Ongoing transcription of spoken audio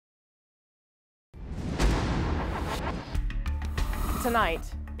Tonight,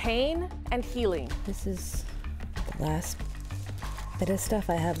 pain and healing. This is the last bit of stuff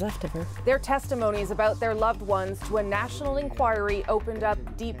I have left of her. Their testimonies about their loved ones to a national inquiry opened up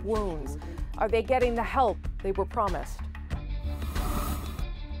deep wounds. Are they getting the help they were promised?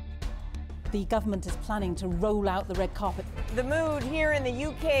 The government is planning to roll out the red carpet. The mood here in the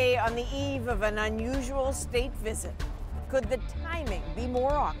UK on the eve of an unusual state visit. Could the timing be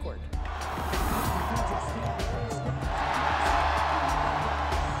more awkward?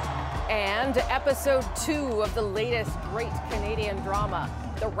 And episode 2 of the latest great Canadian drama.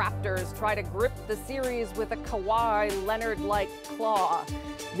 The Raptors try to grip the series with a Kawhi Leonard-like claw.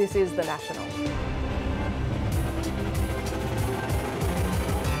 This is The National.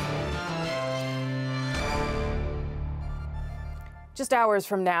 Just hours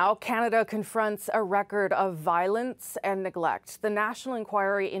from now, Canada confronts a record of violence and neglect. The National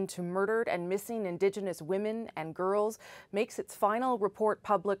Inquiry into Murdered and Missing Indigenous Women and Girls makes its final report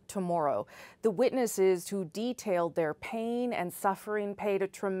public tomorrow. The witnesses who detailed their pain and suffering paid a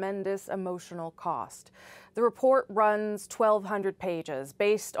tremendous emotional cost. The report runs 1,200 pages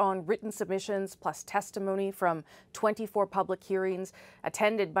based on written submissions plus testimony from 24 public hearings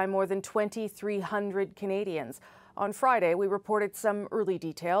attended by more than 2,300 Canadians. On Friday, we reported some early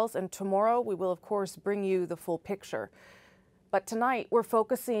details, and tomorrow we will, of course, bring you the full picture. But tonight, we're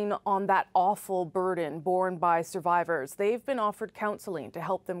focusing on that awful burden borne by survivors. They've been offered counseling to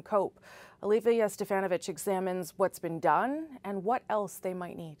help them cope. Olivia Stefanovic examines what's been done and what else they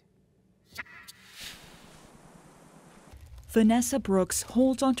might need. Vanessa Brooks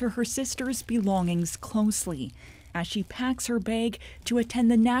holds onto her sister's belongings closely as she packs her bag to attend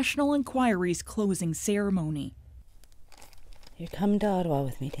the National Inquiry's closing ceremony. You're coming to Ottawa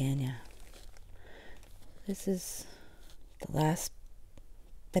with me, Tanya. This is the last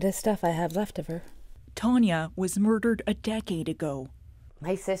bit of stuff I have left of her. Tanya was murdered a decade ago.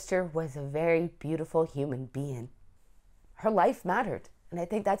 My sister was a very beautiful human being. Her life mattered, and I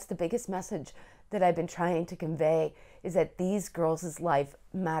think that's the biggest message that I've been trying to convey, is that these girls' life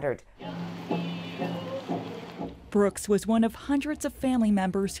mattered. Brooks was one of hundreds of family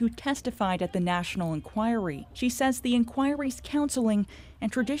members who testified at the National Inquiry. She says the inquiry's counseling and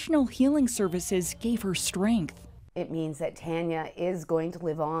traditional healing services gave her strength. It means that Tanya is going to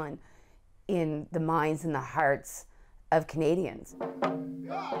live on in the minds and the hearts of Canadians.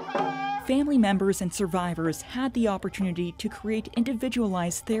 Family members and survivors had the opportunity to create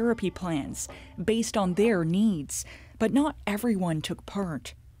individualized therapy plans based on their needs, but not everyone took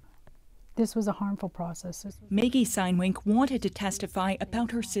part. This was a harmful process. Maggie Seinwink wanted to testify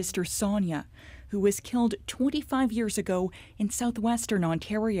about her sister Sonia, who was killed 25 years ago in southwestern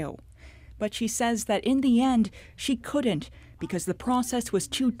Ontario. But she says that in the end, she couldn't because the process was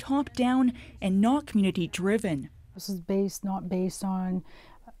too top-down and not community-driven. This is not based on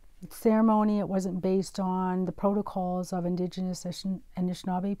ceremony. It wasn't based on the protocols of Indigenous and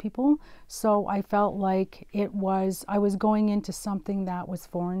Anishinaabe people. So I felt like I was going into something that was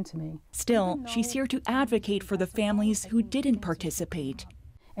foreign to me. Still, she's here to advocate for the families who didn't participate.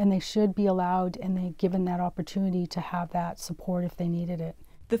 And they should be allowed and they're given that opportunity to have that support if they needed it.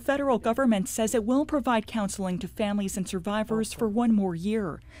 The federal government says it will provide counseling to families and survivors for 1 more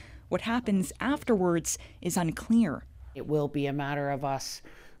year. What happens afterwards is unclear. It will be a matter of us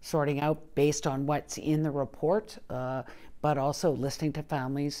sorting out based on what's in the report, but also listening to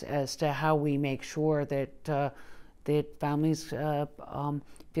families as to how we make sure that families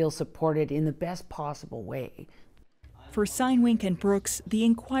feel supported in the best possible way. For Seinwink and Brooks, the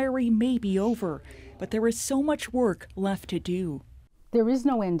inquiry may be over, but there is so much work left to do. There is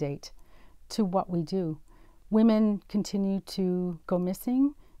no end date to what we do. Women continue to go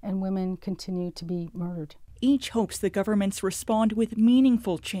missing and women continue to be murdered. Each hopes the governments respond with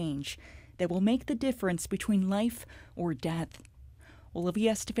meaningful change that will make the difference between life or death.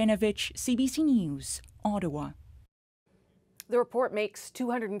 Olivia Stefanovic, CBC News, Ottawa. The report makes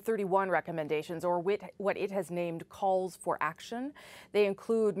 231 recommendations, or what it has named calls for action. They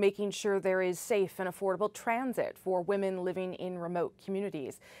include making sure there is safe and affordable transit for women living in remote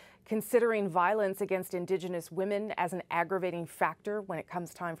communities, considering violence against Indigenous women as an aggravating factor when it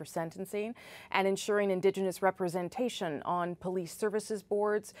comes time for sentencing, and ensuring Indigenous representation on police services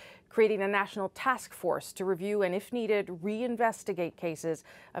boards, creating a national task force to review and, if needed, reinvestigate cases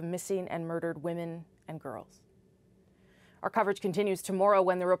of missing and murdered women and girls. Our coverage continues tomorrow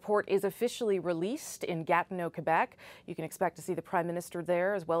when the report is officially released in Gatineau, Quebec. You can expect to see the Prime Minister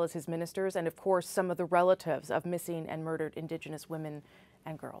there, as well as his ministers, and of course some of the relatives of missing and murdered Indigenous women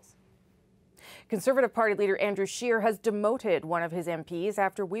and girls. Conservative Party leader Andrew Scheer has demoted one of his MPs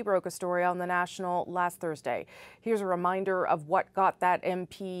after we broke a story on the National last Thursday. Here's a reminder of what got that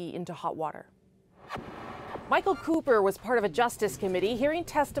MP into hot water. Michael Cooper was part of a Justice Committee hearing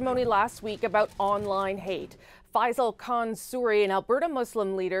testimony last week about online hate. Faisal Khan Suri, an Alberta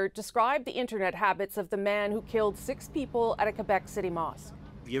Muslim leader, described the internet habits of the man who killed 6 people at a Quebec City mosque.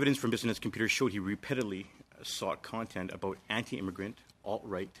 The evidence from business computers showed he repeatedly sought content about anti-immigrant,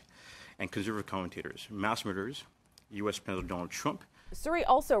 alt-right, and conservative commentators, mass murderers, U.S. President Donald Trump. Suri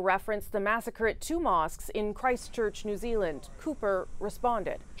also referenced the massacre at 2 mosques in Christchurch, New Zealand. Cooper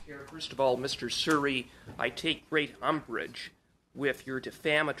responded. First of all, Mr. Suri, I take great umbrage with your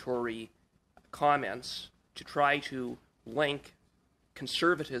defamatory comments to try to link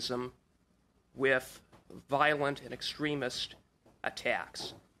conservatism with violent and extremist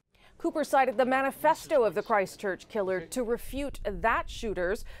attacks. Cooper cited the manifesto of the Christchurch killer to refute that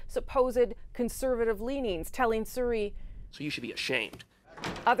shooter's supposed conservative leanings, telling Suri, "So you should be ashamed."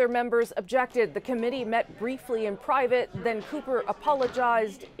 Other members objected. The committee met briefly in private, then Cooper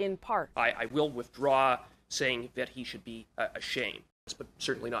apologized in part. I will withdraw saying that he should be ashamed, but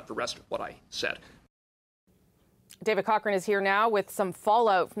certainly not the rest of what I said. David Cochrane is here now with some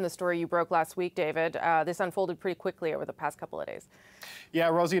fallout from the story you broke last week, David. This unfolded pretty quickly over the past couple of days. Yeah,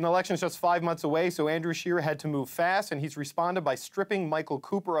 Rosie, an election's just 5 months away, so Andrew Scheer had to move fast, and he's responded by stripping Michael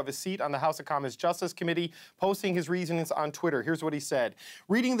Cooper of his seat on the House of Commons Justice Committee, posting his reasonings on Twitter. Here's what he said.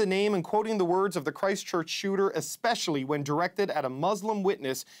 Reading the name and quoting the words of the Christchurch shooter, especially when directed at a Muslim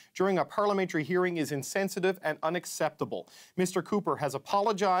witness during a parliamentary hearing, is insensitive and unacceptable. Mr. Cooper has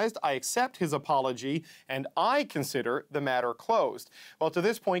apologized. I accept his apology, and I consider the matter closed. Well, to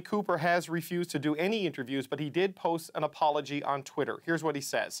this point, Cooper has refused to do any interviews, but he did post an apology on Twitter. Here's what he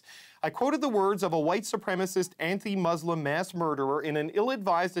says. I quoted the words of a white supremacist anti-Muslim mass murderer in an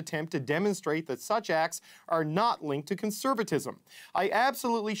ill-advised attempt to demonstrate that such acts are not linked to conservatism. I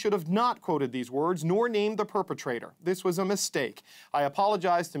absolutely should have not quoted these words nor named the perpetrator. This was a mistake. I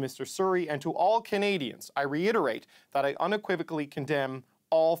apologize to Mr. Suri and to all Canadians. I reiterate that I unequivocally condemn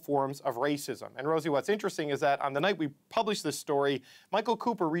all forms of racism. And Rosie, what's interesting is that on the night we published this story, Michael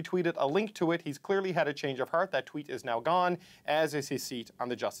Cooper retweeted a link to it. He's clearly had a change of heart. That tweet is now gone, as is his seat on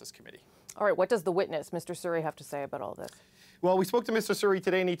the Justice Committee. All right, what does the witness, Mr. Suri, have to say about all this? Well, we spoke to Mr. Suri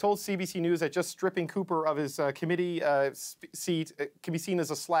today, and he told CBC News that just stripping Cooper of his committee seat can be seen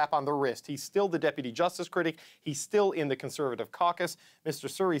as a slap on the wrist. He's still the deputy justice critic. He's still in the Conservative caucus. Mr.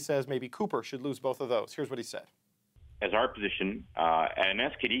 Suri says maybe Cooper should lose both of those. Here's what he said. As our position, and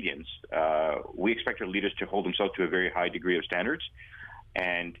as Canadians, we expect our leaders to hold themselves to a very high degree of standards.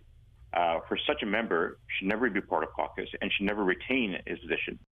 And for such a member, should never be part of caucus and should never retain his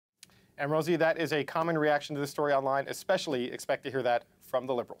position. And Rosie, that is a common reaction to this story online, especially expect to hear that from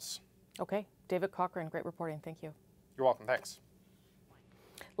the Liberals. Okay. David Cochrane, great reporting. Thank you. You're welcome. Thanks.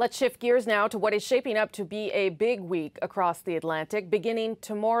 Let's shift gears now to what is shaping up to be a big week across the Atlantic, beginning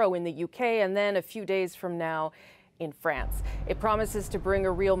tomorrow in the UK and then a few days from now in France. It promises to bring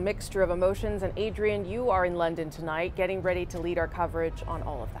a real mixture of emotions, and Adrian, you are in London tonight, getting ready to lead our coverage on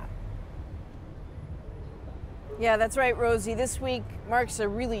all of that. Yeah, that's right, Rosie. This week marks a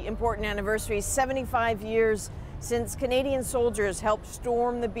really important anniversary, 75 years since Canadian soldiers helped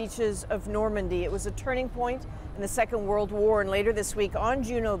storm the beaches of Normandy. It was a turning point in the Second World War, and later this week on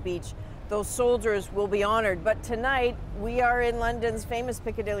Juno Beach, those soldiers will be honored. But tonight, we are in London's famous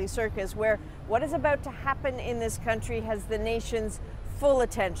Piccadilly Circus, where what is about to happen in this country has the nation's full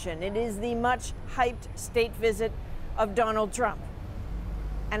attention. It is the much-hyped state visit of Donald Trump.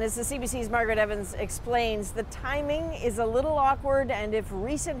 And as the CBC's Margaret Evans explains, the timing is a little awkward, and if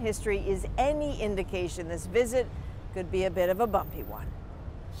recent history is any indication, this visit could be a bit of a bumpy one.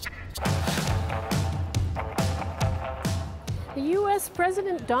 The U.S.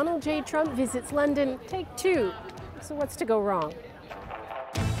 President Donald J. Trump visits London, take 2. So what's to go wrong?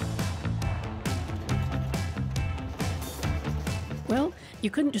 Well, you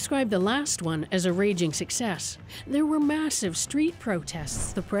couldn't describe the last one as a raging success. There were massive street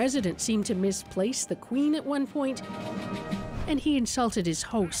protests. The president seemed to misplace the Queen at one point, and he insulted his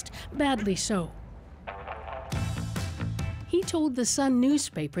host, badly so. He told the Sun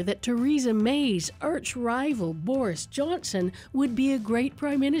newspaper that Theresa May's arch-rival Boris Johnson would be a great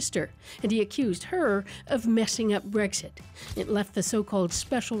prime minister, and he accused her of messing up Brexit. It left the so-called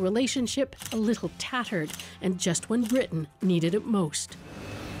special relationship a little tattered, and just when Britain needed it most.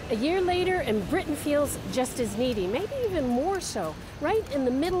 A year later, and Britain feels just as needy, maybe even more so, right in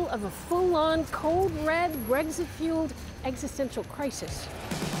the middle of a full-on, cold-red, Brexit-fueled existential crisis.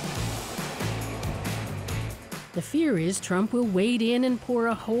 The fear is Trump will wade in and pour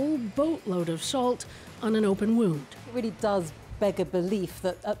a whole boatload of salt on an open wound. It really does beg a belief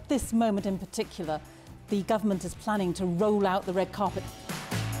that at this moment in particular, the government is planning to roll out the red carpet.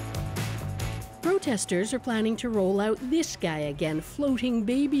 Protesters are planning to roll out this guy again, floating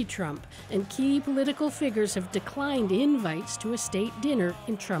baby Trump, and key political figures have declined invites to a state dinner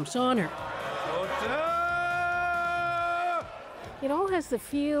in Trump's honor. It all has the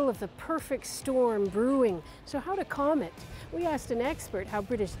feel of the perfect storm brewing. So how to calm it? We asked an expert how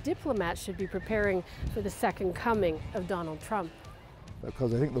British diplomats should be preparing for the second coming of Donald Trump.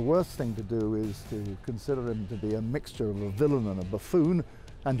 Because I think the worst thing to do is to consider him to be a mixture of a villain and a buffoon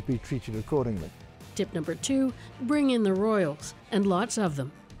and to be treated accordingly. Tip number 2, bring in the royals, and lots of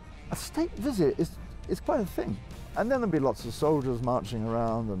them. A state visit is quite a thing. And then there'll be lots of soldiers marching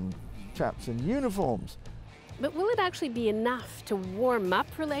around and chaps in uniforms. But will it actually be enough to warm up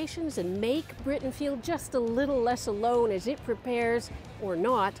relations and make Britain feel just a little less alone as it prepares, or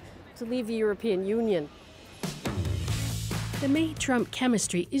not, to leave the European Union? The May-Trump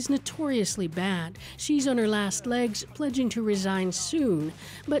chemistry is notoriously bad. She's on her last legs, pledging to resign soon,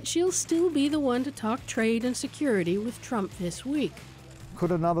 but she'll still be the one to talk trade and security with Trump this week.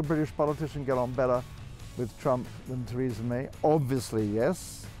 Could another British politician get on better with Trump than Theresa May? Obviously,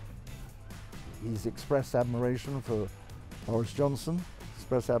 yes. He's expressed admiration for Boris Johnson,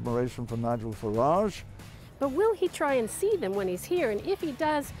 expressed admiration for Nigel Farage. But will he try and see them when he's here? And if he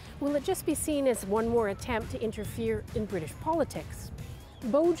does, will it just be seen as one more attempt to interfere in British politics?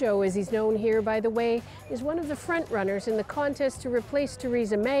 Bojo, as he's known here, by the way, is one of the front-runners in the contest to replace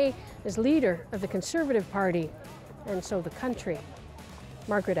Theresa May as leader of the Conservative Party, and so the country.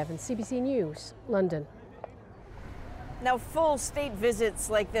 Margaret Evans, CBC News, London. Now, full state visits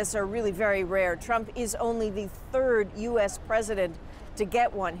like this are really very rare. Trump is only the third U.S. president to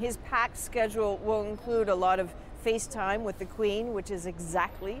get one. His packed schedule will include a lot of FaceTime with the Queen, which is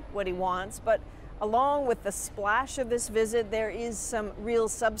exactly what he wants. But along with the splash of this visit, there is some real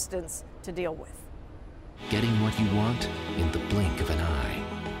substance to deal with. Getting what you want in the blink of an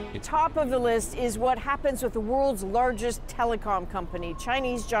eye. Top of the list is what happens with the world's largest telecom company,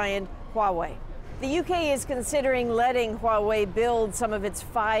 Chinese giant Huawei. The UK is considering letting Huawei build some of its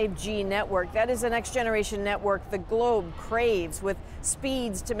 5G network. That is a next-generation network the globe craves, with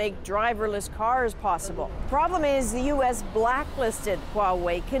speeds to make driverless cars possible. Problem is, the US blacklisted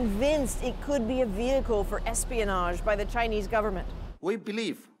Huawei, convinced it could be a vehicle for espionage by the Chinese government. We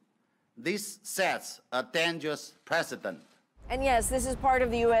believe this sets a dangerous precedent. And yes, this is part of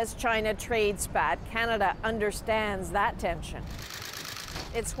the US-China trade spat. Canada understands that tension.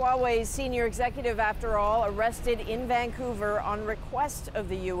 It's Huawei's senior executive, after all, arrested in Vancouver on request of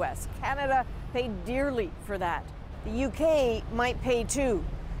the U.S. Canada paid dearly for that. The U.K. might pay too.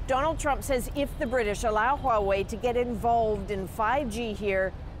 Donald Trump says if the British allow Huawei to get involved in 5G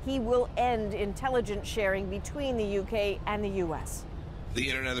here, he will end intelligence sharing between the U.K. and the U.S. The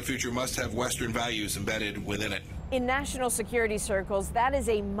Internet of the future must have Western values embedded within it. In national security circles, that is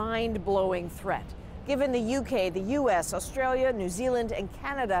a mind-blowing threat. Given the UK, the US, Australia, New Zealand, and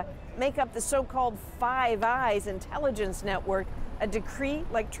Canada make up the so-called Five Eyes intelligence network, a decree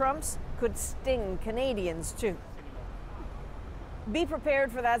like Trump's could sting Canadians too. Be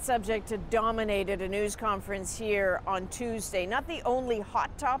prepared for that subject to dominate at a news conference here on Tuesday. Not the only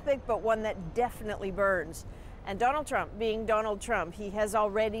hot topic, but one that definitely burns. And Donald Trump, being Donald Trump, he has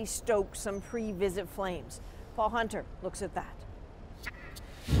already stoked some pre-visit flames. Paul Hunter looks at that.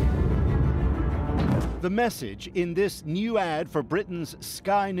 The message in this new ad for Britain's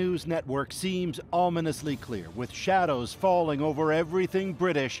Sky News network seems ominously clear, with shadows falling over everything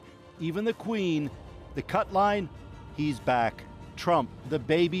British, even the Queen. The cut line, he's back. Trump, the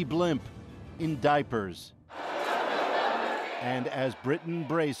baby blimp, in diapers. And as Britain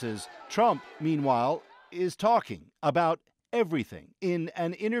braces, Trump, meanwhile, is talking about everything. In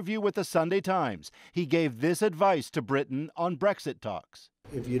an interview with the Sunday Times, he gave this advice to Britain on Brexit talks.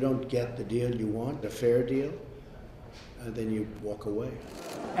 If you don't get the deal you want, a fair deal, then you walk away.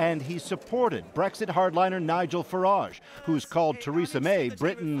 And he supported Brexit hardliner Nigel Farage, who's called Theresa May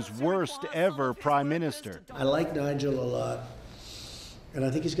Britain's worst ever prime minister. I like Nigel a lot, and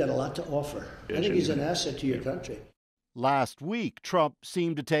I think he's got a lot to offer. I think he's an asset to your country. Last week, Trump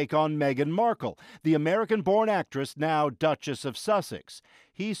seemed to take on Meghan Markle, the American-born actress now Duchess of Sussex.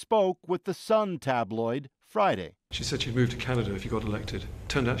 He spoke with the Sun tabloid Friday. She said she'd move to Canada if you got elected.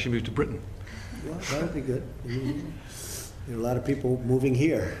 Turned out she moved to Britain. Well, that would be good. There are a lot of people moving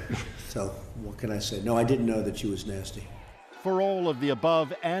here. So what can I say? No, I didn't know that she was nasty. For all of the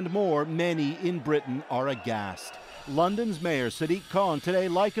above and more, many in Britain are aghast. London's Mayor Sadiq Khan today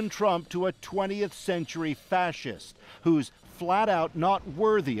likened Trump to a 20th century fascist who's flat out not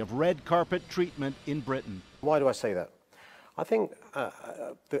worthy of red carpet treatment in Britain. Why do I say that? I think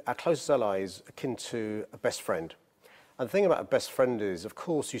our closest ally is akin to a best friend. And the thing about a best friend is, of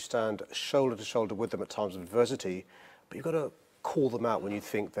course, you stand shoulder to shoulder with them at times of adversity, but you've got to call them out when you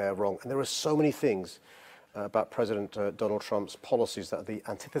think they're wrong. And there are so many things about President Donald Trump's policies that are the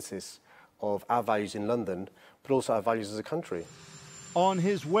antithesis of our values in London, but also our values as a country. On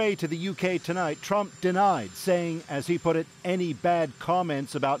his way to the UK tonight, Trump denied saying, as he put it, any bad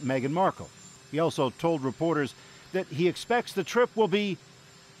comments about Meghan Markle. He also told reporters that he expects the trip will be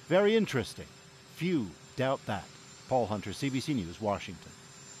very interesting. Few doubt that. Paul Hunter, CBC News, Washington.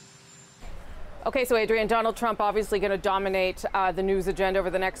 Okay, so Adrian, Donald Trump obviously going to dominate the news agenda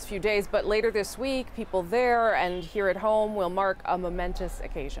over the next few days, but later this week, people there and here at home will mark a momentous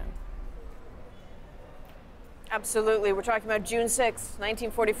occasion. Absolutely. We're talking about June 6,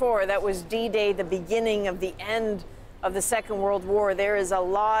 1944. That was D-Day, the beginning of the end of the Second World War. There is a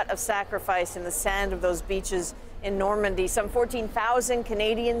lot of sacrifice in the sand of those beaches in Normandy. Some 14,000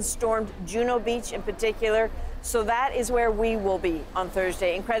 Canadians stormed Juno Beach in particular. So that is where we will be on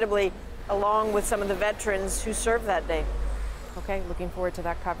Thursday, incredibly, along with some of the veterans who served that day. Okay, looking forward to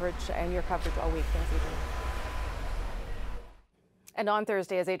that coverage and your coverage all week. Thanks, Adrian. And on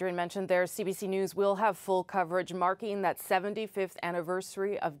Thursday, as Adrian mentioned there, CBC News will have full coverage marking that 75th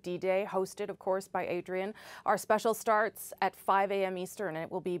anniversary of D-Day, hosted, of course, by Adrian. Our special starts at 5 a.m. Eastern, and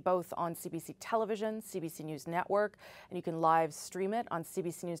it will be both on CBC Television, CBC News Network, and you can live stream it on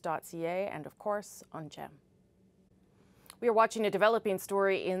cbcnews.ca and, of course, on GEM. We are watching a developing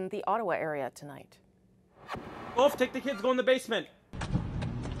story in the Ottawa area tonight. Off, take the kids, go in the basement.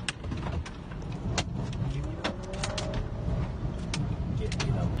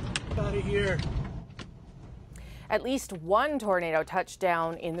 Out of here. At least one tornado touched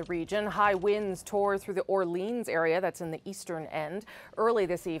down in the region. High winds tore through the Orleans area, that's in the eastern end, early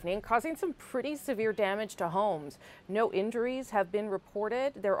this evening, causing some pretty severe damage to homes. No injuries have been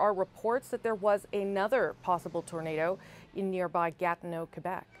reported. There are reports that there was another possible tornado in nearby Gatineau,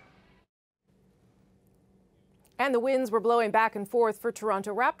 Quebec. And the winds were blowing back and forth for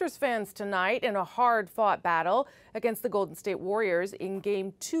Toronto Raptors fans tonight in a hard-fought battle against the Golden State Warriors in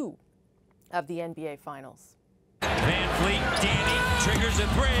Game 2 of the NBA Finals. Van Fleet, Danny triggers a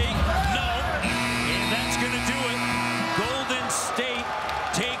three. No, and that's going to do it. Golden State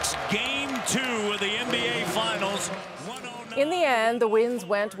takes Game 2 of the NBA Finals. In the end, the Winds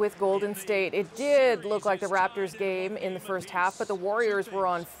went with Golden State. It did look like the Raptors game in the first half, but the Warriors were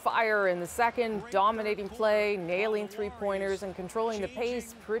on fire in the second, dominating play, nailing three-pointers, and controlling the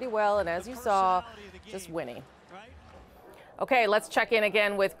pace pretty well, and as you saw, just winning. Okay, let's check in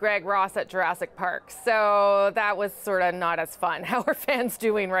again with Greg Ross at Jurassic Park. So that was sort of not as fun. How are fans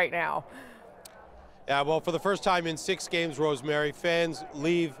doing right now? Yeah, well, for the first time in 6 games, Rosemary, fans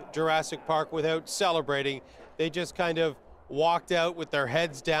leave Jurassic Park without celebrating. They just kind of walked out with their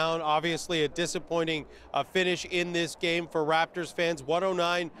heads down. Obviously a disappointing finish in this game for Raptors fans.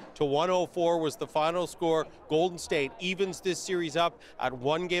 109-104 was the final score. Golden State evens this series up at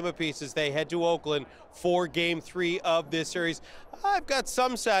 1 game apiece as they head to Oakland for Game 3 of this series. I've got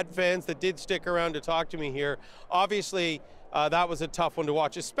some sad fans that did stick around to talk to me here. Obviously, that was a tough one to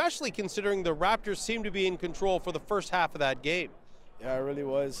watch, especially considering the Raptors seemed to be in control for the first half of that game. Yeah, it really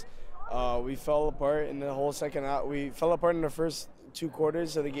was. We fell apart in the whole second half. We fell apart in the first 2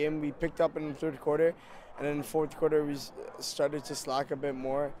 quarters of the game. We picked up in the third quarter, and then in the fourth quarter we started to slack a bit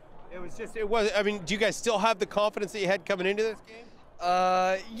more. I mean, do you guys still have the confidence that you had coming into this game?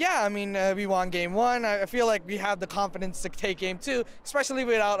 Yeah, I mean, we won Game 1. I feel like we have the confidence to take Game 2, especially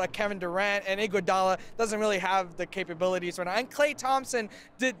without Kevin Durant, and Iguodala doesn't really have the capabilities right now. And Klay Thompson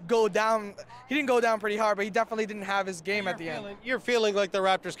did go down. He didn't go down pretty hard, but he definitely didn't have his game at the end. You're feeling like the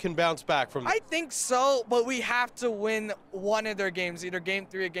Raptors can bounce back from this? I think so, but we have to win one of their games, either Game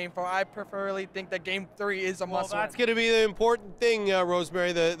 3 or Game 4. I preferably think that Game 3 is a must-win. That's going to be the important thing,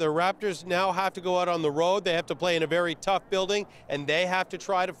 Rosemary. The Raptors now have to go out on the road. They have to play in a very tough building, and they have to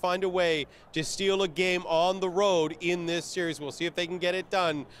try to find a way to steal a game on the road in this series. We'll see if they can get it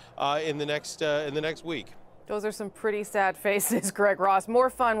done in the next week. Those are some pretty sad faces, Greg Ross. More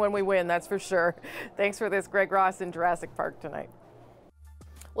fun when we win, that's for sure. Thanks for this, Greg Ross in Jurassic Park tonight.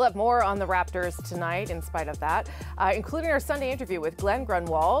 We'll have more on the Raptors tonight in spite of that, including our Sunday interview with Glenn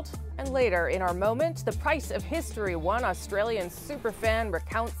Grunwald. And later in our moment, the price of history. One Australian superfan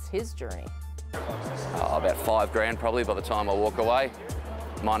recounts his journey. About $5 probably by the time I walk away,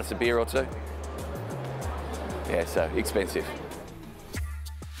 minus a beer or 2. Yeah, so expensive.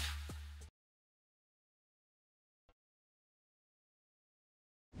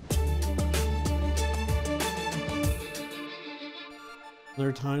 There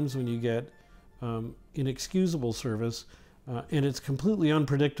are times when you get inexcusable service, and it's completely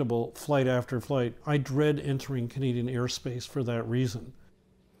unpredictable flight after flight. I dread entering Canadian airspace for that reason.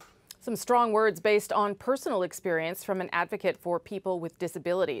 Some strong words based on personal experience from an advocate for people with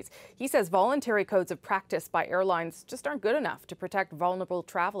disabilities. He says voluntary codes of practice by airlines just aren't good enough to protect vulnerable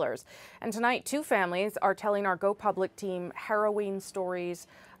travelers. And tonight, 2 families are telling our Go Public team harrowing stories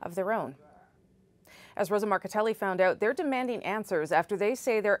of their own. As Rosa Marcatelli found out, they're demanding answers after they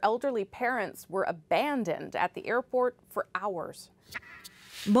say their elderly parents were abandoned at the airport for hours.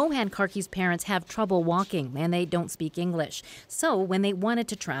 Mohan Karki's parents have trouble walking and they don't speak English. So when they wanted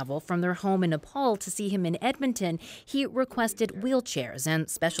to travel from their home in Nepal to see him in Edmonton, he requested wheelchairs and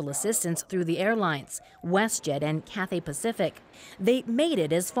special assistance through the airlines, WestJet and Cathay Pacific. They made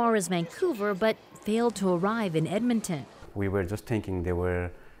it as far as Vancouver but failed to arrive in Edmonton. We were just thinking they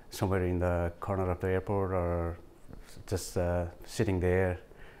were somewhere in the corner of the airport or just sitting there,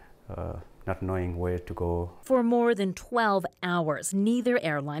 not knowing where to go. For more than 12 hours, neither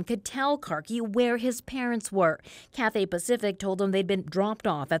airline could tell Karki where his parents were. Cathay Pacific told them they'd been dropped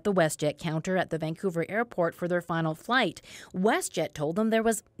off at the WestJet counter at the Vancouver airport for their final flight. WestJet told them there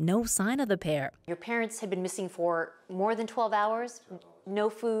was no sign of the pair. Your parents had been missing for more than 12 hours?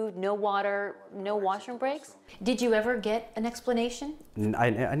 No food, no water, no washroom breaks? Did you ever get an explanation? I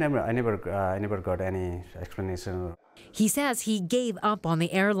never got any explanation. He says he gave up on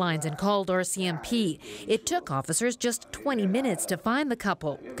the airlines and called RCMP. It took officers just 20 minutes to find the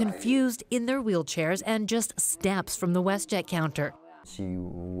couple, confused in their wheelchairs and just steps from the WestJet counter. She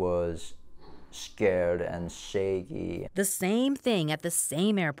was scared and shaky. The same thing at the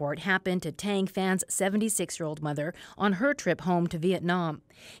same airport happened to Tang Phan's 76-year-old mother on her trip home to Vietnam.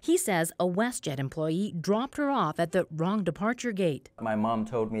 He says a WestJet employee dropped her off at the wrong departure gate. My mom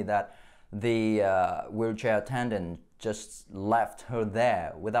told me that the wheelchair attendant just left her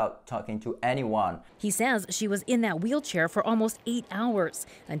there without talking to anyone. He says she was in that wheelchair for almost 8 hours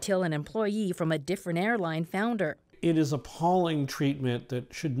until an employee from a different airline found her. It is appalling treatment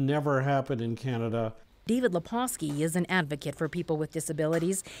that should never happen in Canada. David Leposki is an advocate for people with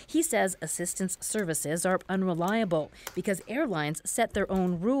disabilities. He says assistance services are unreliable because airlines set their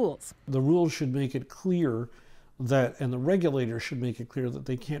own rules. The rules should make it clear that, and the regulators should make it clear that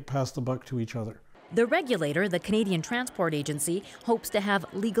they can't pass the buck to each other. The regulator, the Canadian Transport Agency, hopes to have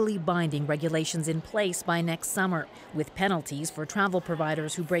legally binding regulations in place by next summer, with penalties for travel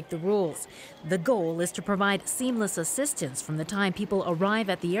providers who break the rules. The goal is to provide seamless assistance from the time people arrive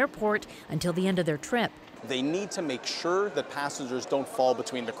at the airport until the end of their trip. They need to make sure that passengers don't fall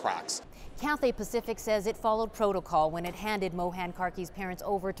between the cracks. Cathay Pacific says it followed protocol when it handed Mohan Karki's parents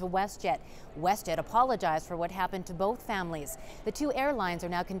over to WestJet. WestJet apologized for what happened to both families. The 2 airlines are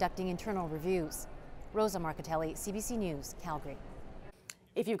now conducting internal reviews. Rosa Marcatelli, CBC News, Calgary.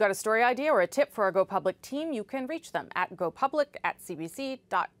 If you've got a story idea or a tip for our Go Public team, you can reach them at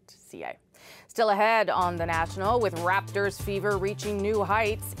gopublic@cbc.ca. Still ahead on The National, with Raptors fever reaching new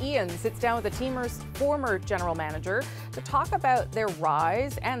heights, Ian sits down with the team's former general manager to talk about their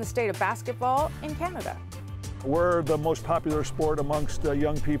rise and the state of basketball in Canada. We're the most popular sport amongst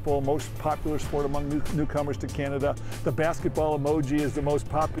young people, most popular sport among newcomers to Canada. The basketball emoji is the most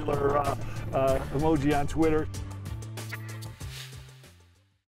popular emoji on Twitter.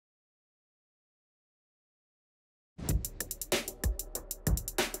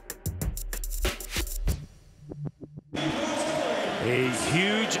 A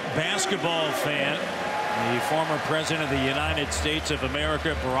huge basketball fan, the former president of the United States of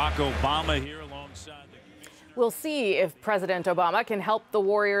America, Barack Obama, here alongside the... We'll see if President Obama can help the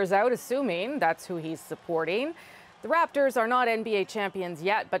Warriors out, assuming that's who he's supporting. The Raptors are not NBA champions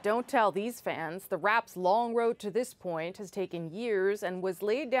yet, but don't tell these fans. The Raps' long road to this point has taken years and was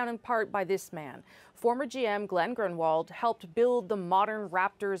laid down in part by this man. Former GM Glenn Grunwald helped build the modern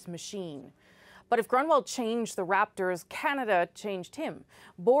Raptors machine. But if Grunwald changed the Raptors, Canada changed him.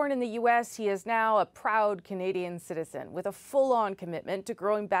 Born in the U.S., he is now a proud Canadian citizen with a full-on commitment to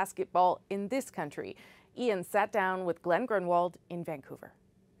growing basketball in this country. Ian sat down with Glenn Grunwald in Vancouver.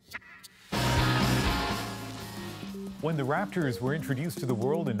 When the Raptors were introduced to the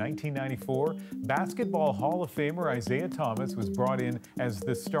world in 1994, Basketball Hall of Famer Isaiah Thomas was brought in as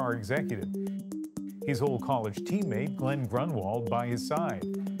the star executive. His old college teammate, Glenn Grunwald, by his side.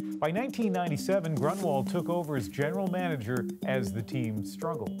 By 1997, Grunwald took over as general manager as the team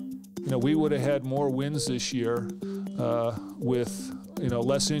struggled. You know, we would have had more wins this year with,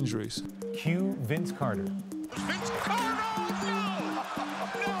 less injuries. Cue Vince Carter. Vince Carter! No!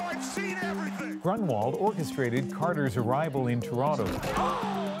 I've seen everything! Grunwald orchestrated Carter's arrival in Toronto.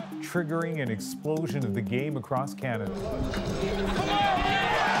 triggering an explosion of the game across Canada.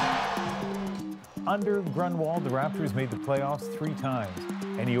 Under Grunwald, the Raptors made the playoffs 3 times,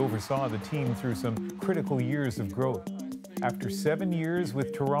 and he oversaw the team through some critical years of growth. After 7 years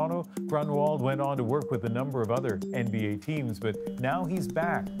with Toronto, Grunwald went on to work with a number of other NBA teams, but now he's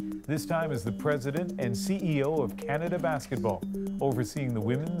back, this time as the president and CEO of Canada Basketball, overseeing the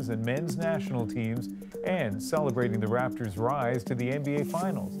women's and men's national teams and celebrating the Raptors' rise to the NBA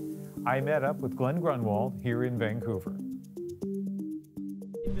Finals. I met up with Glenn Grunwald here in Vancouver.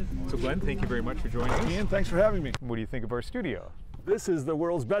 So Glenn, thank you very much for joining us. Ian, thanks for having me. What do you think of our studio? This is the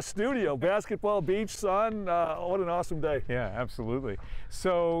world's best studio. Basketball, beach, sun, what an awesome day. Yeah, absolutely.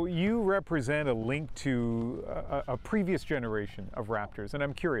 So you represent a link to a previous generation of Raptors, and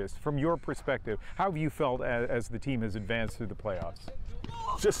I'm curious, from your perspective, how have you felt as the team has advanced through the playoffs?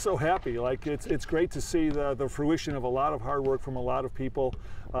 Just so happy. Like it's great to see the fruition of a lot of hard work from a lot of people,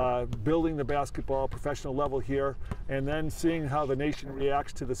 building the basketball professional level here, and then seeing how the nation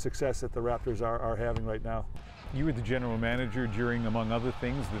reacts to the success that the Raptors are having right now. You were the general manager during, among other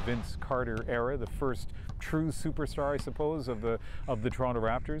things, the Vince Carter era, the first true superstar, I suppose, of the Toronto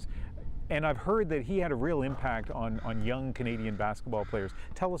Raptors. And I've heard that he had a real impact on young Canadian basketball players.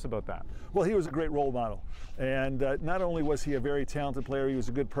 Tell us about that. Well, he was a great role model. And not only was he a very talented player, he was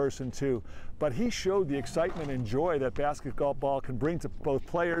a good person too. But he showed the excitement and joy that basketball can bring to both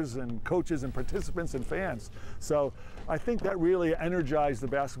players and coaches and participants and fans. So I think that really energized the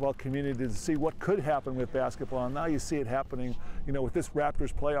basketball community to see what could happen with basketball. And now you see it happening, you know, with this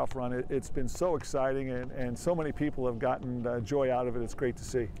Raptors playoff run. It's been so exciting, and so many people have gotten joy out of it. It's great to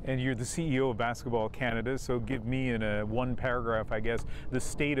see. And you're the CEO of Basketball Canada, so give me in one paragraph, I guess, the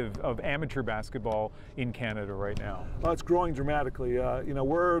state of amateur basketball in Canada right now. Well, it's growing dramatically. You know,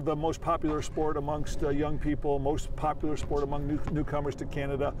 we're the most popular sport amongst young people, most popular sport among newcomers to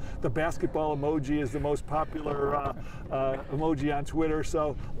Canada. The basketball emoji is the most popular emoji on Twitter.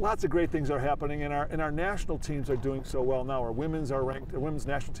 So lots of great things are happening, and our national teams are doing so well now. Our women's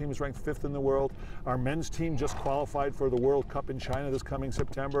national team is ranked 5th in the world. Our men's team just qualified for the World Cup in China this coming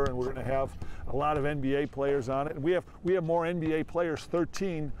September, and we're going to have a lot of NBA players on it. And we have more NBA players,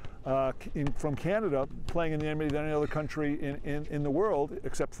 13 from Canada, playing in the NBA than any other country in the world,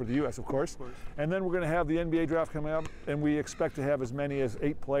 except for the U.S., of course. And then we're going to have the NBA draft coming up, and we expect to have as many as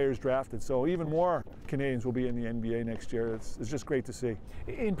 8 players drafted. So even more Canadians will be in the NBA next year. It's just great to see.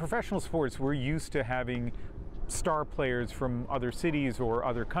 In professional sports, we're used to having star players from other cities or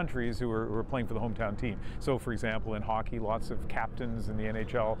other countries who are playing for the hometown team. So, for example, in hockey, lots of captains in the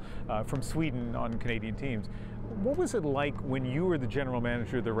NHL from Sweden on Canadian teams. What was it like when you were the general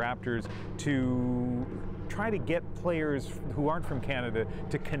manager of the Raptors to try to get players who aren't from Canada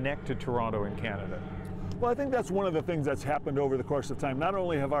to connect to Toronto and Canada? Well, I think that's one of the things that's happened over the course of time. Not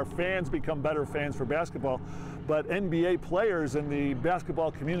only have our fans become better fans for basketball, but NBA players and the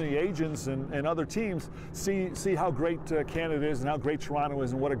basketball community, agents and other teams see how great Canada is and how great Toronto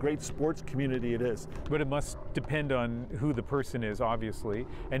is and what a great sports community it is. But it must depend on who the person is, obviously,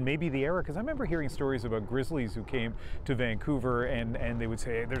 and maybe the era, because I remember hearing stories about Grizzlies who came to Vancouver and they would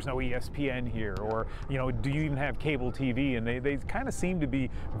say, there's no ESPN here, or, you know, do you even have cable TV? And they kind of seem to be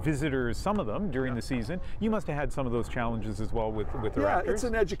visitors, some of them, during the season. You must have had some of those challenges as well with the Raptors. Yeah, it's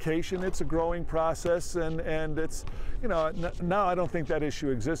an education, it's a growing process, and it's, you know, now I don't think that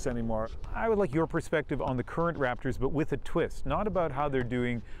issue exists anymore. I would like your perspective on the current Raptors, but with a twist, not about how they're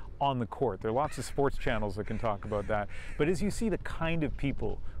doing on the court. There are lots of sports channels that can talk about that, but as you see the kind of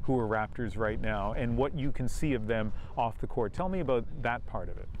people who are Raptors right now and what you can see of them off the court, tell me about that part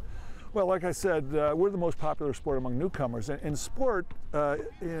of it. Well, like I said, we're the most popular sport among newcomers, and sport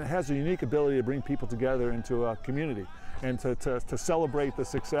has a unique ability to bring people together into a community and to celebrate the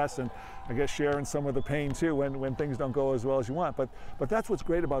success and I guess share in some of the pain too when things don't go as well as you want. But that's what's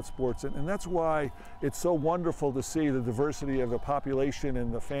great about sports, and that's why it's so wonderful to see the diversity of the population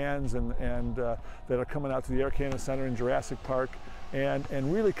and the fans and that are coming out to the Air Canada Centre in Jurassic Park.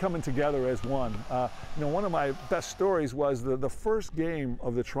 And really coming together as one. You know, one of my best stories was the first game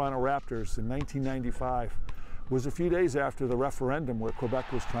of the Toronto Raptors in 1995 was a few days after the referendum where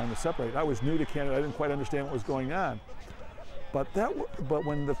Quebec was trying to separate. I was new to Canada, I didn't quite understand what was going on. But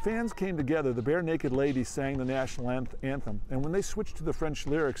when the fans came together, the Bare Naked Ladies sang the national anthem, and when they switched to the French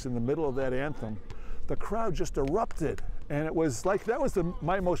lyrics in the middle of that anthem, the crowd just erupted. And it was like, that was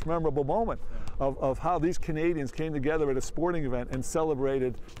my most memorable moment of how these Canadians came together at a sporting event and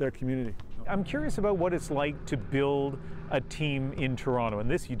celebrated their community. I'm curious about what it's like to build a team in Toronto, and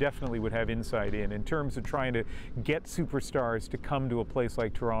this you definitely would have insight in terms of trying to get superstars to come to a place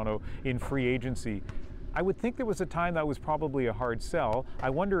like Toronto in free agency. I would think there was a time that was probably a hard sell. I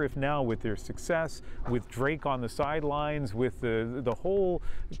wonder if now, with their success, with Drake on the sidelines, with the whole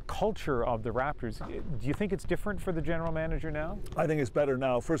culture of the Raptors, do you think it's different for the general manager now? I think it's better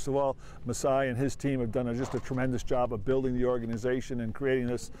now. First of all, Masai and his team have done just a tremendous job of building the organization and creating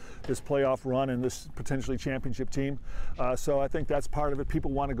this playoff run and this potentially championship team. So I think that's part of it.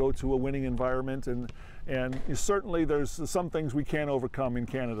 People want to go to a winning environment, and certainly there's some things we can't overcome in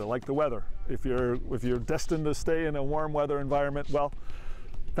Canada, like the weather. If you're destined to stay in a warm weather environment, well,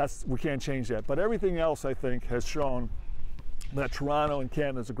 we can't change that. But everything else, I think, has shown that Toronto and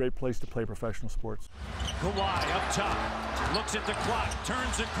Canada is a great place to play professional sports. Kawhi up top, looks at the clock,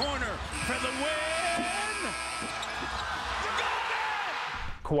 turns the corner for the win.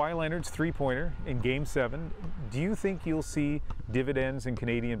 Kawhi Leonard's three-pointer in Game 7. Do you think you'll see dividends in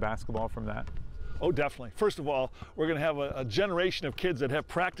Canadian basketball from that? Oh, definitely. First of all, we're going to have a generation of kids that have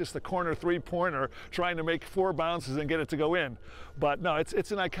practiced the corner three-pointer, trying to make 4 bounces and get it to go in. But no, it's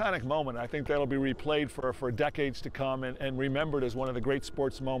an iconic moment. I think that'll be replayed for decades to come and remembered as one of the great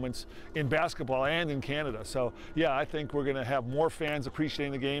sports moments in basketball and in Canada. So yeah, I think we're going to have more fans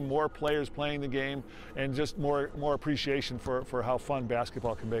appreciating the game, more players playing the game, and just more appreciation for how fun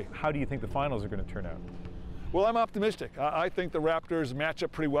basketball can be. How do you think the finals are going to turn out? Well, I'm optimistic. I think the Raptors match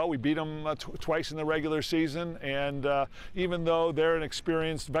up pretty well. We beat them twice in the regular season, and even though they're an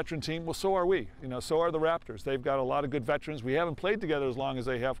experienced veteran team, well, so are we. So are the Raptors. They've got a lot of good veterans. We haven't played together as long as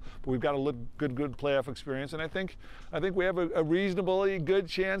they have, but we've got a good playoff experience, and I think we have a reasonably good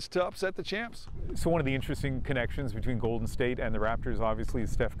chance to upset the champs. So one of the interesting connections between Golden State and the Raptors, obviously,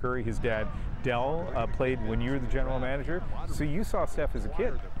 is Steph Curry. His dad, Dell, played when you were the general manager. So you saw Steph as a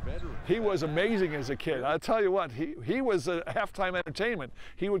kid. He was amazing as a kid. I'll tell you what, he was a halftime entertainment.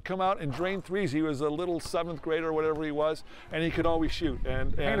 He would come out and drain threes. He was a little 7th grader or whatever he was, and he could always shoot.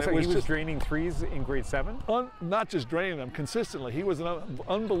 And he was draining threes in grade 7? Not just draining them, consistently. He was an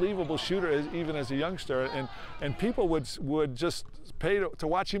unbelievable shooter even as a youngster, and people would just pay to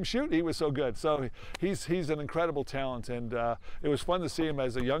watch him shoot. He was so good. So he's an incredible talent, and it was fun to see him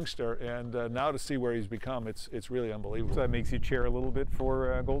as a youngster, and now to see where he's become, it's really unbelievable. So that makes you cheer a little bit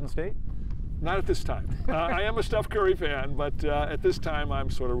for Golden State? Not at this time. I am a Steph Curry fan, but at this time I'm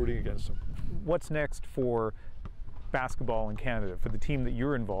sort of rooting against him. What's next for basketball in Canada, for the team that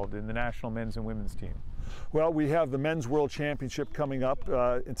you're involved in, the national men's and women's team? Well, we have the Men's World Championship coming up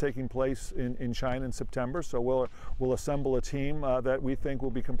and taking place in China in September. So we'll assemble a team that we think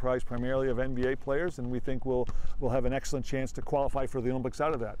will be comprised primarily of NBA players, and we think we'll have an excellent chance to qualify for the Olympics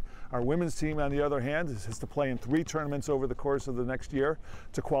out of that. Our women's team, on the other hand, has to play in 3 tournaments over the course of the next year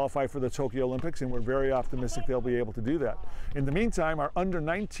to qualify for the Tokyo Olympics, and we're very optimistic they'll be able to do that. In the meantime, our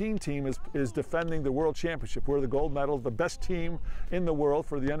under-19 team is defending the World Championship. We're the gold medal, the best team in the world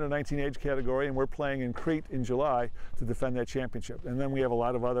for the under-19 age category, and we're playing in Crete in July to defend that championship. And then we have a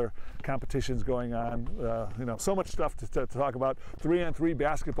lot of other competitions going on. So much stuff to talk about. 3-on-3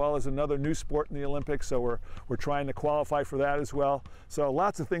 basketball is another new sport in the Olympics, so we're trying to qualify for that as well. So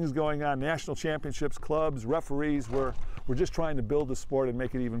lots of things going on. National championships, clubs, referees. We're just trying to build the sport and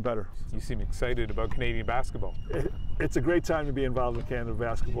make it even better. You seem excited about Canadian basketball. It's a great time to be involved in Canada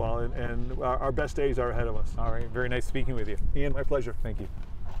basketball, and our best days are ahead of us. All right, very nice speaking with you. Ian, my pleasure. Thank you.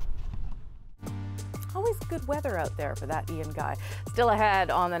 Always good weather out there for that Ian guy. Still ahead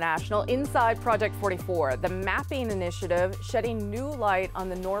on the National, inside Project 44, the mapping initiative shedding new light on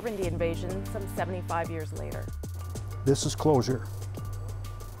the Normandy invasion some 75 years later. This is closure.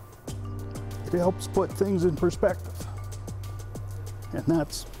 It helps put things in perspective. And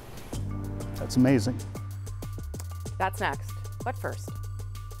that's amazing. That's next, but first.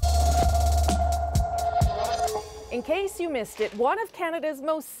 In case you missed it, one of Canada's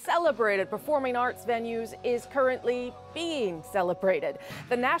most celebrated performing arts venues is currently being celebrated.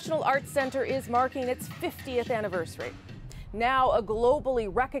 The National Arts Centre is marking its 50th anniversary. Now a globally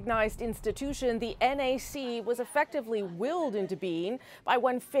recognized institution, the NAC was effectively willed into being by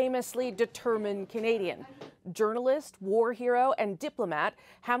one famously determined Canadian. Journalist, war hero, and diplomat,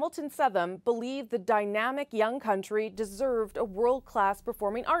 Hamilton Southam believed the dynamic young country deserved a world-class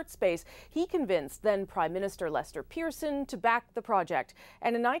performing arts space. He convinced then Prime Minister Lester Pearson to back the project,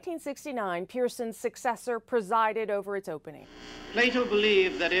 and in 1969, Pearson's successor presided over its opening. Plato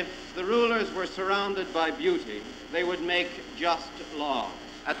believed that if the rulers were surrounded by beauty, they would make just law.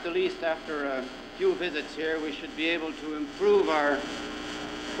 At the least, after a few visits here, we should be able to improve our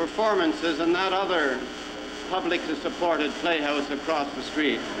performances in that other publicly supported playhouse across the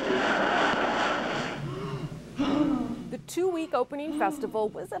street. The two-week opening festival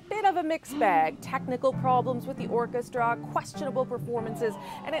was a bit of a mixed bag. Technical problems with the orchestra, questionable performances,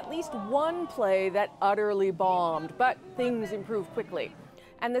 and at least one play that utterly bombed. But things improved quickly.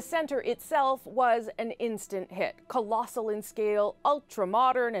 And the center itself was an instant hit. Colossal in scale,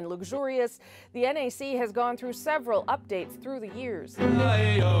 ultra-modern and luxurious, the NAC has gone through several updates through the years.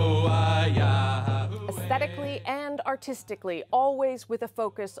 Aesthetically and artistically, always with a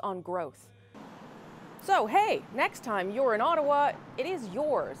focus on growth. So, hey, next time you're in Ottawa, it is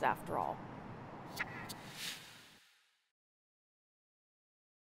yours after all.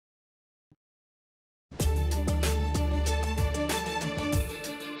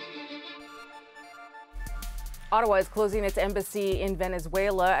 Ottawa is closing its embassy in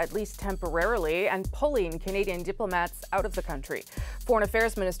Venezuela, at least temporarily, and pulling Canadian diplomats out of the country. Foreign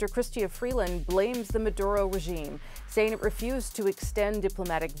Affairs Minister Chrystia Freeland blames the Maduro regime, saying it refused to extend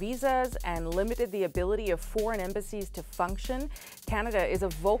diplomatic visas and limited the ability of foreign embassies to function. Canada is a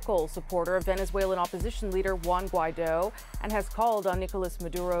vocal supporter of Venezuelan opposition leader Juan Guaido and has called on Nicolas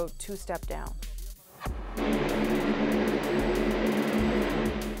Maduro to step down.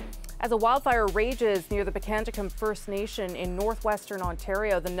 As a wildfire rages near the Pikangikum First Nation in northwestern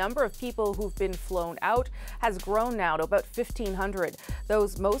Ontario, the number of people who've been flown out has grown now to about 1,500.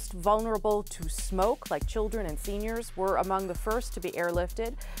 Those most vulnerable to smoke, like children and seniors, were among the first to be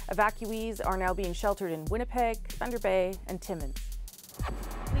airlifted. Evacuees are now being sheltered in Winnipeg, Thunder Bay, and Timmins.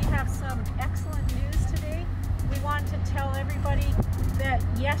 We have some excellent news today. We want to tell everybody that,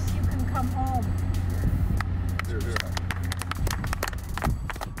 yes, you can come home.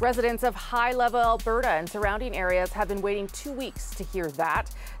 Residents of high-level Alberta and surrounding areas have been waiting 2 weeks to hear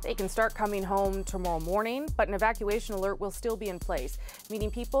that. They can start coming home tomorrow morning, but an evacuation alert will still be in place, meaning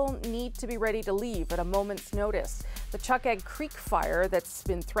people need to be ready to leave at a moment's notice. The Chuckegg Creek fire that's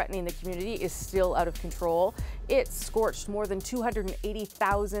been threatening the community is still out of control. It's scorched more than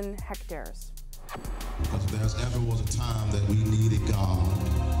 280,000 hectares. Because if there's ever was a time that we needed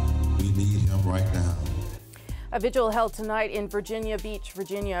God, we need Him right now. A vigil held tonight in Virginia Beach,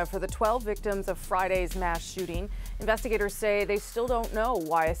 Virginia, for the 12 victims of Friday's mass shooting. Investigators say they still don't know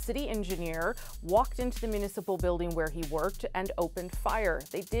why a city engineer walked into the municipal building where he worked and opened fire.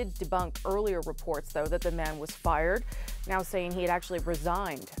 They did debunk earlier reports, though, that the man was fired, now saying he had actually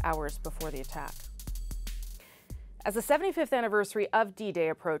resigned hours before the attack. As the 75th anniversary of D-Day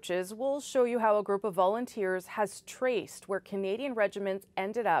approaches, we'll show you how a group of volunteers has traced where Canadian regiments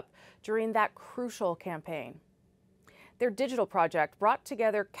ended up during that crucial campaign. Their digital project brought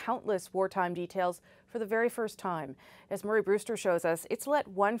together countless wartime details for the very first time. As Murray Brewster shows us, it's let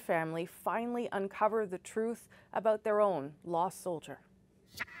one family finally uncover the truth about their own lost soldier.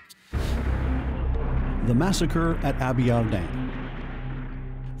 The massacre at Abbey Ardennes.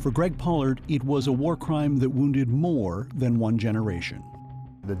 For Greg Pollard, it was a war crime that wounded more than one generation.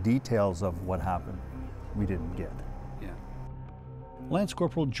 The details of what happened, we didn't get. Lance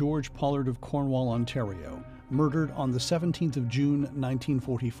Corporal George Pollard of Cornwall, Ontario, murdered on the 17th of June,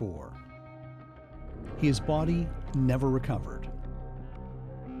 1944. His body never recovered.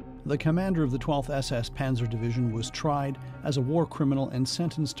 The commander of the 12th SS Panzer Division was tried as a war criminal and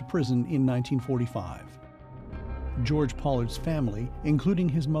sentenced to prison in 1945. George Pollard's family, including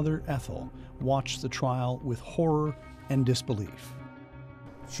his mother Ethel, watched the trial with horror and disbelief.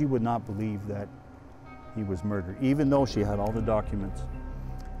 She would not believe that he was murdered, even though she had all the documents,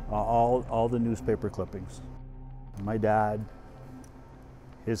 all the newspaper clippings. My dad,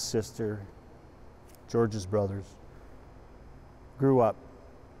 his sister, George's brothers, grew up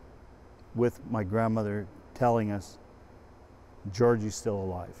with my grandmother telling us, Georgie's still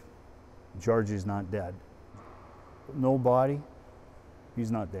alive. Georgie's not dead. No body,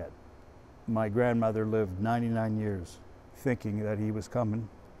 he's not dead. My grandmother lived 99 years thinking that he was coming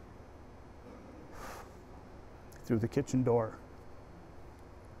through the kitchen door.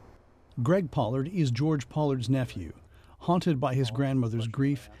 Greg Pollard is George Pollard's nephew. Haunted by his grandmother's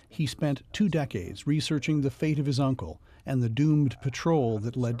grief, he spent 2 decades researching the fate of his uncle and the doomed patrol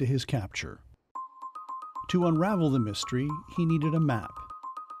that led to his capture. To unravel the mystery, he needed a map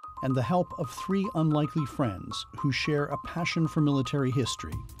and the help of 3 unlikely friends who share a passion for military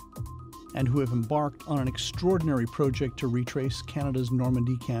history and who have embarked on an extraordinary project to retrace Canada's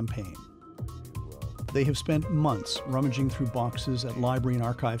Normandy campaign. They have spent months rummaging through boxes at Library and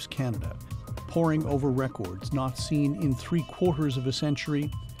Archives Canada, poring over records not seen in 3/4 of a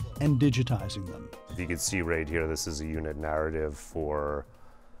century and digitizing them. You can see right here, this is a unit narrative for,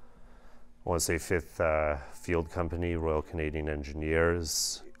 I want to say 5th Field Company, Royal Canadian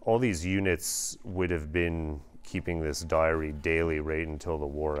Engineers. All these units would have been keeping this diary daily right until the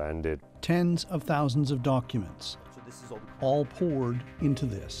war ended. Tens of thousands of documents, all poured into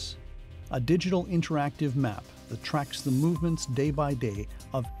this. A digital interactive map that tracks the movements day by day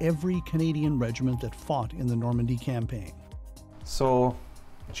of every Canadian regiment that fought in the Normandy campaign. So,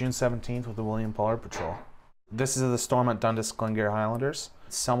 June 17th with the William Pollard Patrol. This is the storm at Dundas Glengarry Highlanders.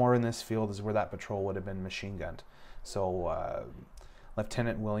 Somewhere in this field is where that patrol would have been machine gunned. So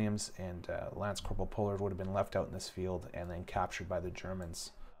Lieutenant Williams and Lance Corporal Pollard would have been left out in this field and then captured by the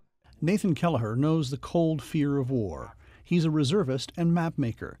Germans. Nathan Kelleher knows the cold fear of war. He's a reservist and map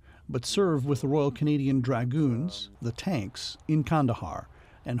maker, but served with the Royal Canadian Dragoons, the tanks, in Kandahar,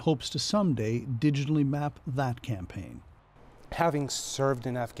 and hopes to someday digitally map that campaign. Having served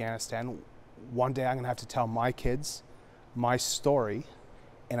in Afghanistan, one day I'm going to have to tell my kids my story,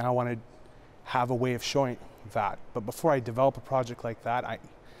 and I want to have a way of showing that. But before I develop a project like that,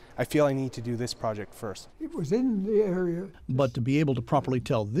 I feel I need to do this project first. It was in the area. But to be able to properly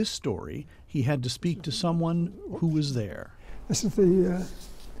tell this story, he had to speak to someone who was there. This is the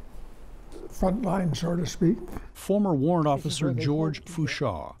front line, so to speak. Former warrant officer George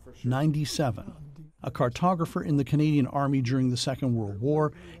Fouchard, 97. A cartographer in the Canadian Army during the Second World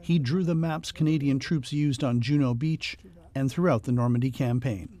War, he drew the maps Canadian troops used on Juno Beach and throughout the Normandy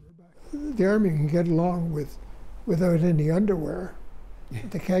campaign. The Army can get along without any underwear.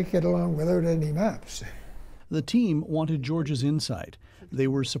 They can't get along without any maps. The team wanted George's insight. They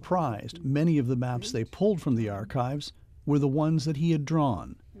were surprised many of the maps they pulled from the archives were the ones that he had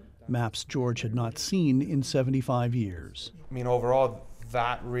drawn, maps George had not seen in 75 years. I mean, overall,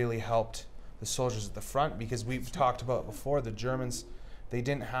 that really helped the soldiers at the front, because we've talked about before, the Germans, they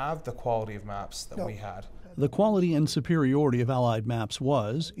didn't have the quality of maps that we had. The quality and superiority of Allied maps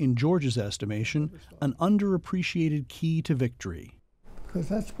was, in George's estimation, an underappreciated key to victory. Because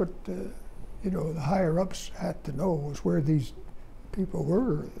that's what, the higher-ups had to know, was where these people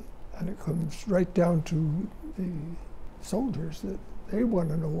were. And it comes right down to the soldiers, that they want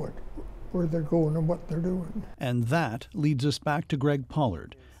to know where they're going and what they're doing. And that leads us back to Greg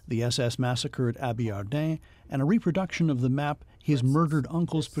Pollard, the SS massacre at Abbey Ardin, and a reproduction of the map his murdered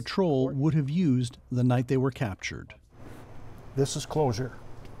uncle's patrol would have used the night they were captured. This is closure.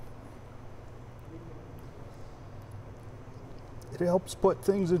 It helps put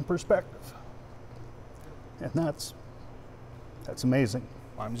things in perspective. And that's amazing.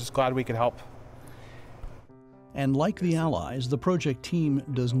 I'm just glad we could help. And like the Allies, the project team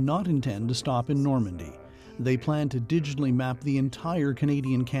does not intend to stop in Normandy. They plan to digitally map the entire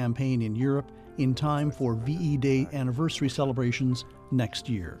Canadian campaign in Europe in time for VE Day anniversary celebrations next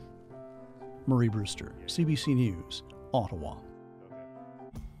year. Murray Brewster, CBC News, Ottawa.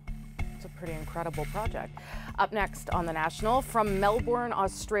 It's a pretty incredible project. Up next on The National, from Melbourne,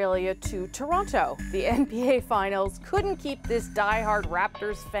 Australia to Toronto, the NBA Finals couldn't keep this diehard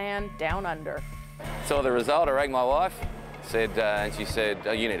Raptors fan down under. Saw the result, I rang my wife, and she said,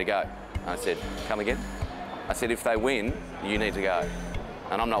 oh, you need to go. And I said, come again? I said, if they win, you need to go.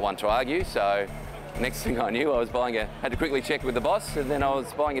 And I'm not one to argue, so next thing I knew, had to quickly check with the boss, and then I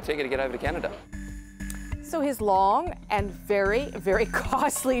was buying a ticket to get over to Canada. So his long and very, very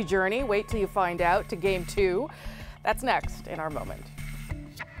costly journey, wait till you find out, to Game 2. That's next in our moment.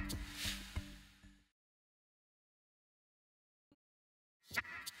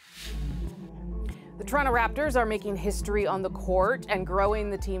 The Toronto Raptors are making history on the court and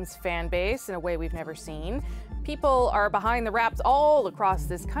growing the team's fan base in a way we've never seen. People are behind the Raps all across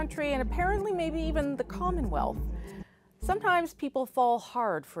this country and apparently maybe even the Commonwealth. Sometimes people fall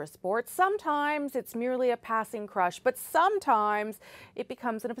hard for a sport, sometimes it's merely a passing crush, but sometimes it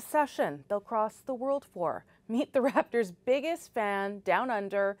becomes an obsession they'll cross the world for. Meet the Raptors' biggest fan down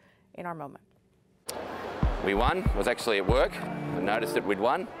under in our moment. We won. I was actually at work. I noticed that we'd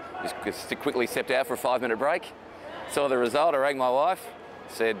won. Just quickly stepped out for a 5-minute break. Saw the result, I rang my wife,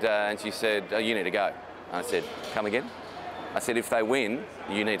 and she said, oh, you need to go. And I said, come again? I said, if they win,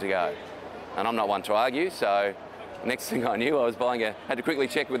 you need to go. And I'm not one to argue, so next thing I knew, had to quickly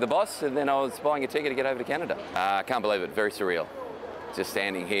check with the boss, and then I was buying a ticket to get over to Canada. I can't believe it, very surreal. Just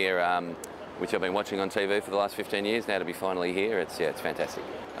standing here, which I've been watching on TV for the last 15 years, now to be finally here, it's fantastic.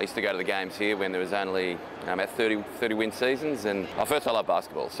 I used to go to the games here when there was only about 30 win seasons, and first I love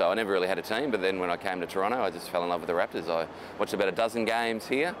basketball, so I never really had a team, but then when I came to Toronto, I just fell in love with the Raptors. I watched about a dozen games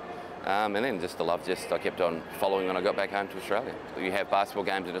here, and then just the love, I kept on following when I got back home to Australia. You have basketball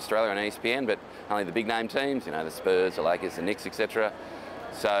games in Australia on ESPN, but only the big name teams, the Spurs, the Lakers, the Knicks, etc.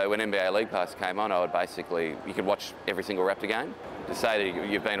 So when NBA League Pass came on, you could watch every single Raptor game. To say that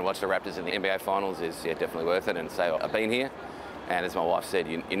you've been and watched the Raptors in the NBA Finals is definitely worth it, and to say I've been here, and as my wife said,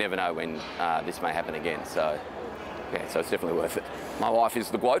 you never know when this may happen again, so it's definitely worth it. My wife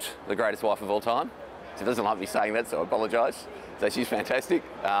is the GWOAT, the greatest wife of all time. She doesn't like me saying that, so I apologise. So she's fantastic.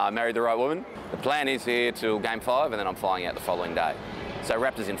 Married the right woman. The plan is here till Game 5, and then I'm flying out the following day. So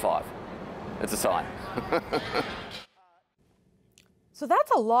Raptors in 5. It's a sign. So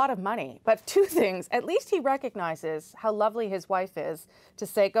that's a lot of money, but two things. At least he recognizes how lovely his wife is to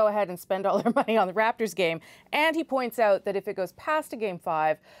say, go ahead and spend all their money on the Raptors game. And he points out that if it goes past a Game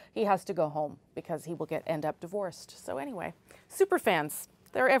 5, he has to go home because he will end up divorced. So anyway, super fans,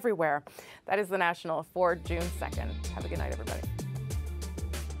 they're everywhere. That is The National for June 2nd. Have a good night, everybody.